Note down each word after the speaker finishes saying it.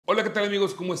Hola, ¿qué tal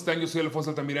amigos? ¿Cómo están? Yo soy Alfonso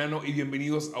Altamirano y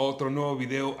bienvenidos a otro nuevo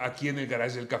video aquí en el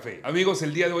Garage del Café. Amigos,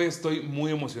 el día de hoy estoy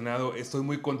muy emocionado, estoy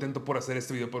muy contento por hacer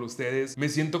este video para ustedes. Me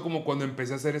siento como cuando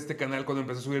empecé a hacer este canal, cuando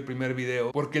empecé a subir el primer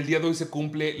video, porque el día de hoy se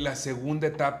cumple la segunda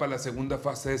etapa, la segunda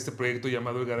fase de este proyecto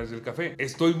llamado el Garage del Café.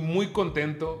 Estoy muy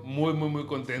contento, muy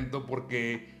contento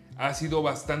porque ha sido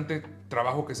bastante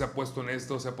trabajo que se ha puesto en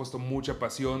esto, se ha puesto mucha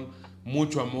pasión,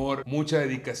 mucho amor, mucha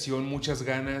dedicación, muchas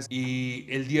ganas, y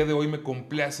el día de hoy me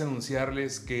complace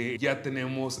anunciarles que ya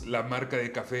tenemos la marca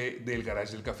de café del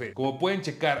Garage del Café. Como pueden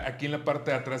checar, aquí en la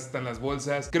parte de atrás están las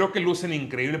bolsas. Creo que lucen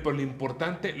increíble, pero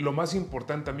lo más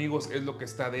importante amigos, es lo que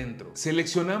está dentro.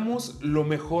 Seleccionamos lo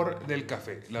mejor del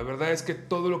café. La verdad es que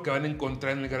todo lo que van a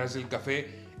encontrar en el Garage del Café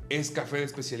es café de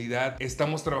especialidad.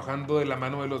 Estamos trabajando de la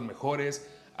mano de los mejores.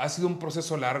 Ha sido un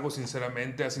proceso largo,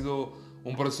 sinceramente, ha sido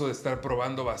un proceso de estar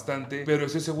probando bastante, pero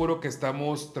estoy seguro que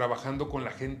estamos trabajando con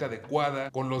la gente adecuada,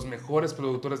 con los mejores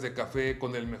productores de café,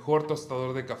 con el mejor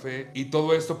tostador de café, y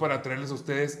todo esto para traerles a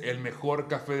ustedes el mejor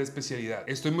café de especialidad.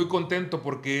 Estoy muy contento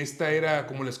porque esta era,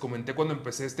 como les comenté cuando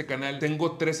empecé este canal,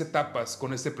 tengo 3 etapas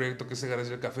con este proyecto que es el Garage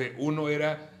del Café. Uno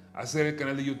era hacer el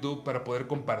canal de YouTube para poder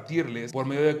compartirles por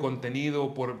medio de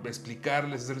contenido, por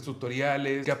explicarles, hacer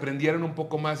tutoriales, que aprendieran un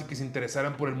poco más y que se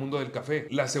interesaran por el mundo del café.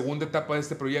 La segunda etapa de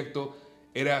este proyecto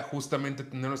era justamente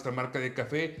tener nuestra marca de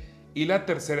café, y la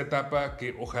tercera etapa,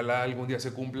 que ojalá algún día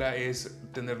se cumpla, es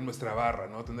tener nuestra barra,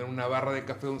 ¿no? Tener una barra de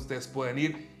café donde ustedes puedan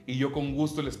ir y yo con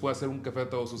gusto les puedo hacer un café a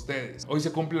todos ustedes. Hoy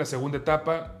se cumple la segunda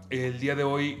etapa. El día de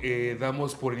hoy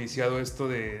damos por iniciado esto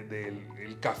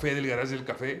del café, del Garage del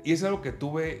Café, y es algo que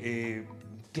tuve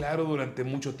claro durante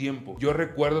mucho tiempo. Yo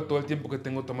recuerdo todo el tiempo que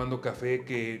tengo tomando café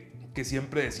que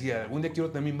siempre decía, algún día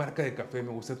quiero tener mi marca de café,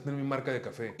 me gusta tener mi marca de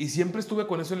café. Y siempre estuve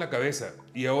con eso en la cabeza.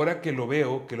 Y ahora que lo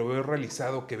veo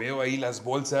realizado, que veo ahí las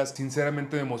bolsas,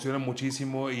 sinceramente me emociona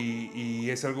muchísimo y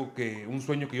es algo un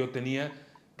sueño que yo tenía,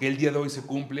 que el día de hoy se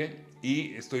cumple,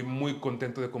 y estoy muy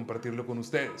contento de compartirlo con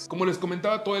ustedes. Como les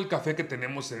comentaba, todo el café que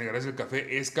tenemos en el Garage del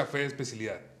Café es café de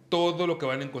especialidad. Todo lo que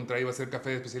van a encontrar ahí va a ser café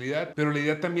de especialidad, pero la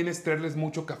idea también es traerles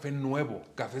mucho café nuevo,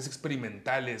 cafés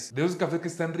experimentales, de esos cafés que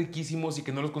están riquísimos y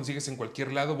que no los consigues en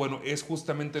cualquier lado. Bueno, es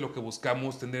justamente lo que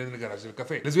buscamos tener en el Garage del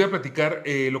Café. Les voy a platicar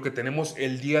lo que tenemos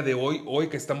el día de hoy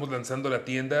que estamos lanzando la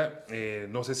tienda.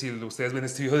 No sé si ustedes ven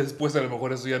este video después, a lo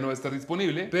mejor eso ya no va a estar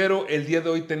disponible, pero el día de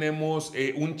hoy tenemos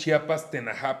un Chiapas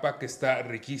Tenajapa que está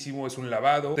riquísimo, es un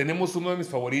lavado. Tenemos uno de mis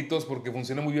favoritos porque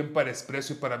funciona muy bien para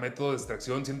espresso y para método de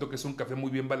extracción. Siento que es un café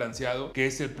muy bien balanceado, que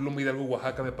es el Pluma Hidalgo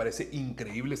Oaxaca. Me parece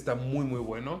increíble, está muy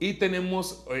bueno. Y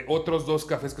tenemos otros 2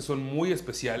 cafés que son muy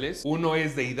especiales. Uno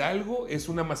es de Hidalgo, es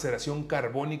una maceración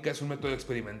carbónica, es un método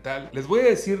experimental. Les voy a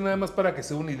decir nada más para que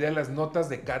se den una idea las notas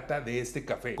de cata de este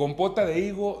café: compota de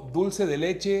higo, dulce de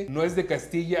leche, nuez de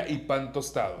Castilla y pan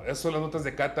tostado. Esas son las notas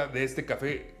de cata de este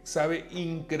café. Sabe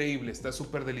increíble, está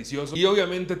súper delicioso. Y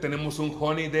obviamente tenemos un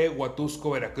honey de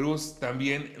Huatusco, Veracruz,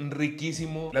 también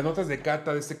riquísimo. Las notas de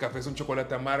cata de este café son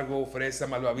chocolate amargo, fresa,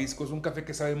 malvavisco. Es un café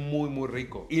que sabe muy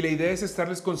rico. Y la idea es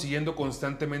estarles consiguiendo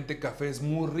constantemente cafés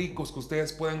muy ricos, que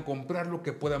ustedes puedan comprarlo,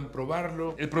 que puedan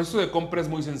probarlo. El proceso de compra es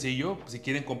muy sencillo. Si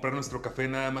quieren comprar nuestro café,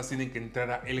 nada más tienen que entrar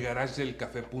a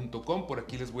elgaragedelcafé.com. Por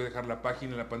aquí les voy a dejar la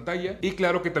página en la pantalla. Y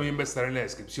claro que también va a estar en la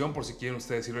descripción por si quieren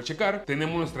ustedes irlo a checar.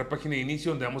 Tenemos nuestra página de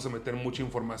inicio donde vamos a meter mucha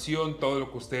información, todo lo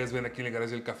que ustedes ven aquí en el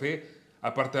Garage del Café.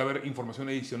 Aparte de haber información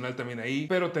adicional también ahí,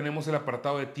 pero tenemos el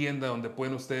apartado de tienda donde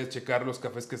pueden ustedes checar los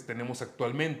cafés que tenemos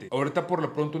actualmente. Ahorita por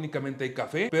lo pronto únicamente hay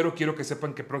café, pero quiero que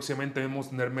sepan que próximamente vamos a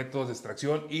tener métodos de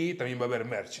extracción y también va a haber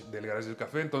merch del Garage del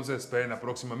Café, entonces esperen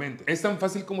próximamente. Es tan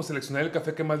fácil como seleccionar el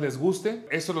café que más les guste.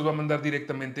 Eso los va a mandar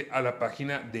directamente a la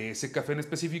página de ese café en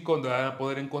específico, donde van a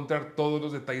poder encontrar todos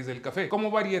los detalles del café,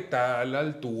 como varietal,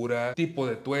 altura, tipo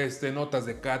de tueste, notas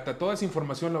de cata. Toda esa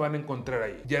información la van a encontrar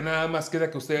ahí. Ya nada más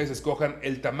queda que ustedes escojan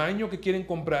el tamaño que quieren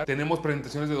comprar. Tenemos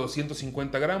presentaciones de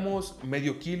 250 gramos,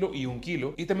 medio kilo y 1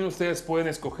 kilo. Y también ustedes pueden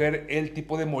escoger el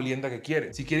tipo de molienda que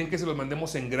quieren. Si quieren que se los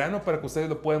mandemos en grano para que ustedes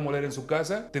lo puedan moler en su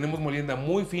casa, tenemos molienda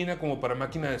muy fina como para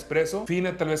máquina de espresso,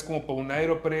 fina tal vez como para un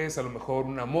Aeropress, a lo mejor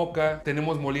una moka.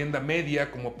 Tenemos molienda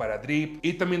media como para drip,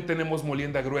 y también tenemos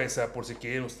molienda gruesa por si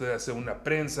quieren ustedes hacer una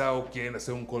prensa o quieren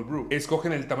hacer un cold brew.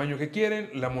 Escogen el tamaño que quieren,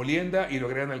 la molienda, y lo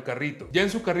agregan al carrito. Ya en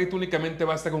su carrito únicamente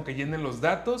basta con que llenen los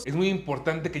datos. Es muy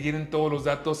importante que llenen todos los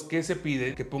datos que se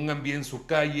piden, que pongan bien su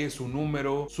calle, su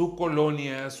número, su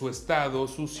colonia, su estado,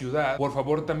 su ciudad. Por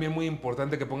favor, también muy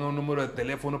importante que pongan un número de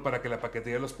teléfono para que la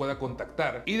paquetería los pueda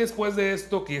contactar. Y después de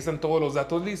esto, que ya están todos los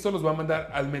datos listos, los va a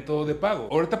mandar al método de pago.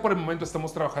 Ahorita por el momento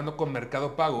estamos trabajando con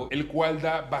Mercado Pago, el cual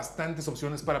da bastantes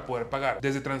opciones para poder pagar,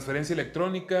 desde transferencia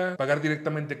electrónica, pagar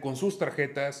directamente con sus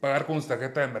tarjetas, pagar con su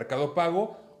tarjeta de Mercado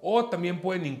Pago, o también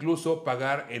pueden incluso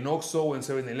pagar en Oxxo o en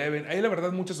 7-Eleven. Hay la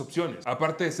verdad muchas opciones,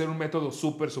 aparte de ser un método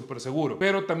súper seguro.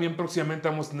 Pero también próximamente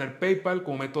vamos a tener PayPal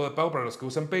como método de pago. Para los que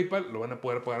usan PayPal, lo van a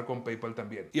poder pagar con PayPal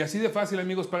también. Y así de fácil,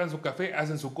 amigos, pagan su café,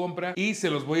 hacen su compra y se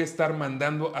los voy a estar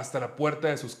mandando hasta la puerta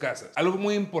de sus casas. Algo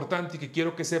muy importante y que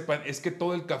quiero que sepan es que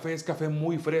todo el café es café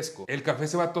muy fresco. El café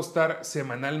se va a tostar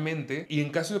semanalmente y en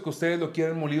caso de que ustedes lo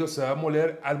quieran molido, se va a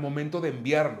moler al momento de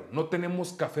enviarlo. No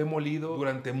tenemos café molido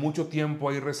durante mucho tiempo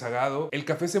ahí rezagado. El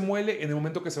café se muele en el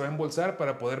momento que se va a embolsar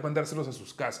para poder mandárselos a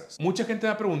sus casas. Mucha gente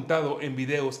me ha preguntado en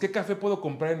videos, ¿qué café puedo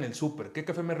comprar en el súper? ¿Qué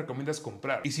café me recomiendas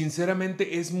comprar? Y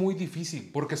sinceramente es muy difícil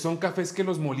porque son cafés que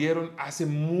los molieron hace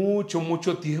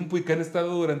mucho tiempo y que han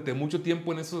estado durante mucho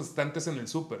tiempo en esos estantes en el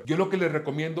súper. Yo lo que les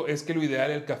recomiendo es que lo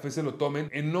ideal el café se lo tomen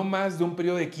en no más de un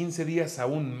periodo de 15 días a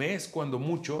un mes cuando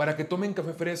mucho, para que tomen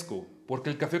café fresco, porque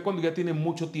el café cuando ya tiene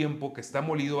mucho tiempo que está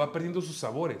molido va perdiendo sus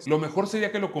sabores. Lo mejor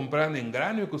sería que lo compraran en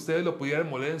grano y que ustedes lo pudieran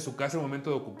moler en su casa al momento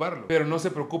de ocuparlo, pero no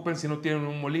se preocupen si no tienen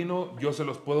un molino, yo se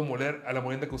los puedo moler a la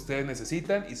molienda que ustedes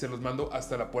necesitan y se los mando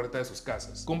hasta la puerta de sus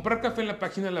casas. Comprar café en la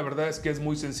página la verdad es que es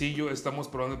muy sencillo, estamos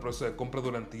probando el proceso de compra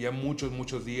durante ya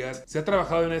muchos días, se ha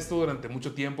trabajado en esto durante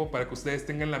mucho tiempo para que ustedes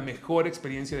tengan la mejor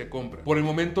experiencia de compra. Por el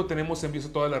momento tenemos envíos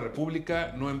a toda la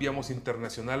república, no enviamos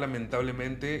internacional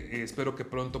lamentablemente, espero que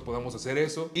pronto podamos hacer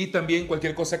eso. Y también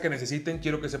cualquier cosa que necesiten,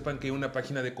 quiero que sepan que hay una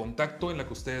página de contacto en la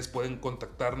que ustedes pueden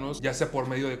contactarnos, ya sea por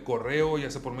medio de correo, ya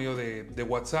sea por medio de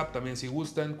WhatsApp, también si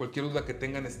gustan. Cualquier duda que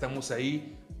tengan, estamos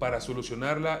ahí para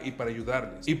solucionarla y para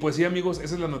ayudarles. Y pues sí, amigos,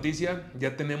 esa es la noticia.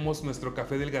 Ya tenemos nuestro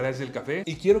café del garage del café.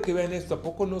 Y quiero que vean esto. ¿A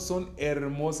poco no son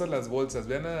hermosas las bolsas?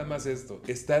 Vean nada más esto.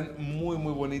 Están muy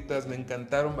bonitas. Me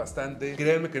encantaron bastante.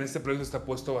 Créanme que en este proyecto está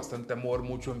puesto bastante amor,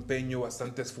 mucho empeño,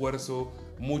 bastante esfuerzo,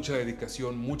 mucha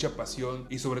dedicación, mucha pasión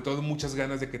y sobre todo muchas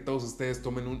ganas de que todos ustedes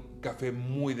tomen un café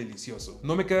muy delicioso.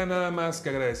 No me queda nada más que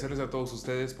agradecerles a todos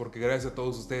ustedes, porque gracias a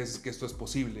todos ustedes es que esto es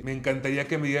posible. Me encantaría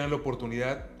que me dieran la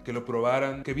oportunidad, que lo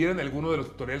probaran, que vieran alguno de los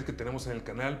tutoriales que tenemos en el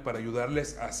canal para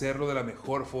ayudarles a hacerlo de la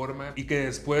mejor forma y que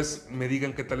después me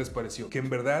digan qué tal les pareció, que en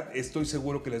verdad estoy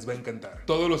seguro que les va a encantar.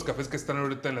 Todos los cafés que están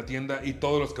ahorita en la tienda y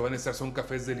todos los que van a estar son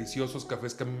cafés deliciosos,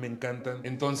 cafés que a mí me encantan.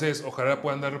 Entonces ojalá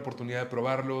puedan dar la oportunidad de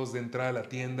probarlos, de entrar a la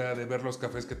tienda, de ver los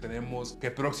cafés que tenemos,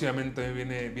 que próximamente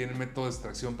también viene el método de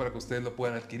extracción para que ustedes lo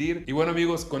puedan adquirir. Y bueno,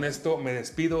 amigos, con esto me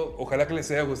despido. Ojalá que les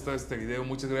haya gustado este video.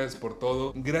 Muchas gracias por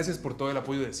todo. Gracias por todo el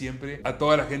apoyo de siempre. A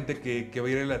toda la gente que va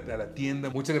a ir a la tienda,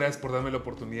 muchas gracias por darme la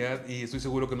oportunidad y estoy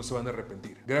seguro que no se van a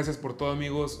arrepentir. Gracias por todo,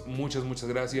 amigos. Muchas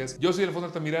gracias. Yo soy Alfonso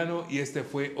Altamirano y este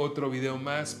fue otro video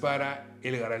más para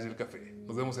el Garage del Café.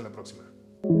 Nos vemos en la próxima.